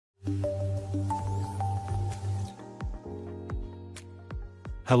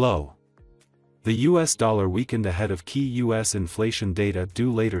Hello. The US dollar weakened ahead of key US inflation data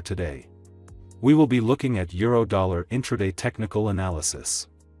due later today. We will be looking at euro-dollar intraday technical analysis.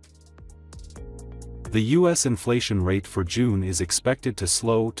 The US inflation rate for June is expected to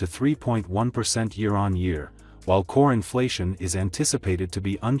slow to 3.1% year-on-year, while core inflation is anticipated to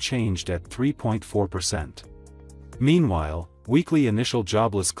be unchanged at 3.4%. Meanwhile, weekly initial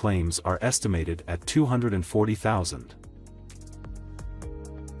jobless claims are estimated at 240,000.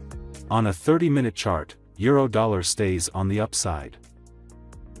 On a 30-minute chart, euro-dollar stays on the upside.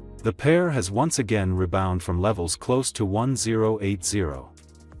 The pair has once again rebounded from levels close to 1080.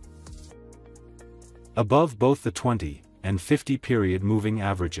 Above both the 20 and 50 period moving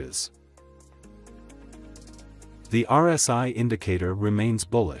averages. The RSI indicator remains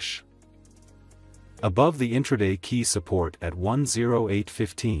bullish. Above the intraday key support at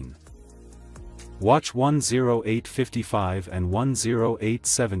 10815. Watch 10855 and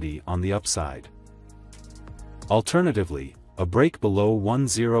 10870 on the upside. Alternatively, a break below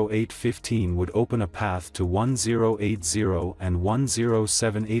 10815 would open a path to 1080 and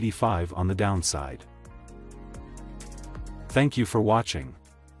 10785 on the downside. Thank you for watching.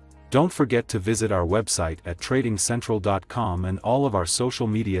 Don't forget to visit our website at tradingcentral.com and all of our social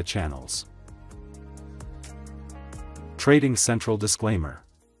media channels. Trading Central disclaimer.